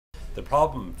The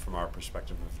problem from our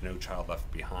perspective of No Child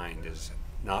Left Behind is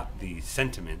not the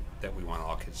sentiment that we want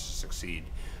all kids to succeed,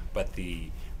 but the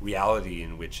reality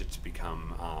in which it's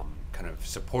become kind of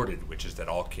supported, which is that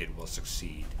all kids will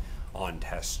succeed on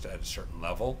tests at a certain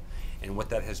level. And what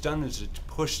that has done is it's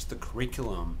pushed the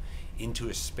curriculum into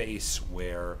a space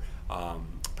where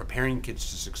preparing kids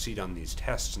to succeed on these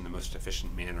tests in the most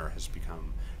efficient manner has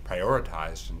become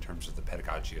prioritized in terms of the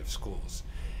pedagogy of schools.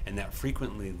 And that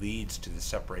frequently leads to the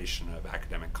separation of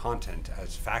academic content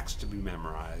as facts to be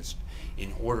memorized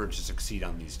in order to succeed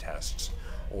on these tests.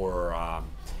 Or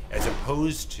as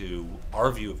opposed to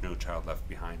our view of No Child Left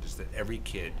Behind is that every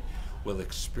kid will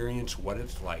experience what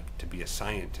it's like to be a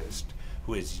scientist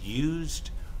who has used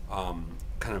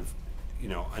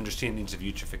understandings of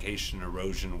eutrophication,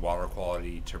 erosion, water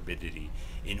quality, turbidity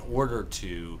in order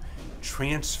to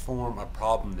transform a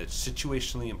problem that's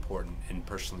situationally important and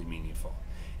personally meaningful.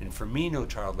 And for me, No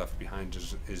Child Left Behind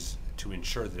is to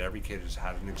ensure that every kid has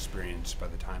had an experience by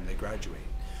the time they graduate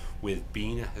with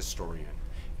being a historian,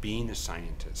 being a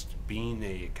scientist, being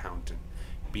an accountant,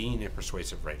 being a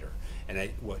persuasive writer.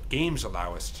 And what games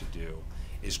allow us to do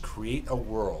is create a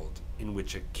world in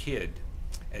which a kid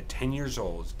at 10 years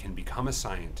old can become a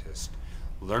scientist,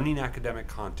 learning academic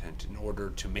content in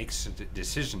order to make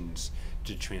decisions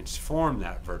to transform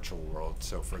that virtual world.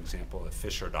 So for example, if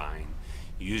fish are dying,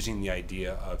 using the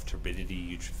idea of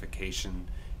turbidity, eutrophication,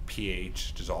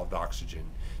 pH, dissolved oxygen,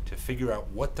 to figure out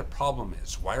what the problem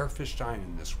is. Why are fish dying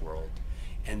in this world?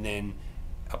 And then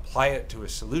apply it to a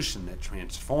solution that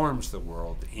transforms the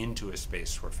world into a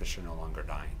space where fish are no longer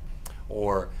dying.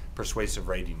 Or persuasive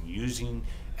writing, using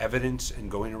evidence and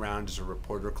going around as a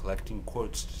reporter collecting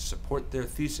quotes to support their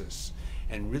thesis,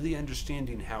 and really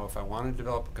understanding how if I want to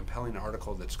develop a compelling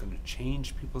article that's going to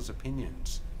change people's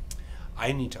opinions,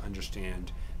 I need to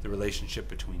understand the relationship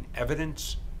between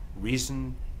evidence,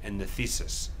 reason, and the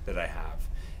thesis that I have.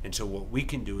 And so what we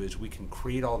can do is we can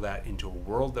create all that into a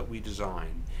world that we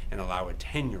design and allow a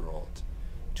 10-year-old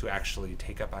to actually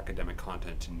take up academic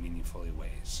content in meaningful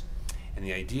ways. And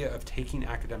the idea of taking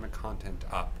academic content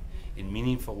up in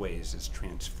meaningful ways is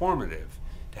transformative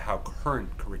to how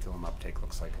current curriculum uptake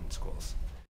looks like in schools.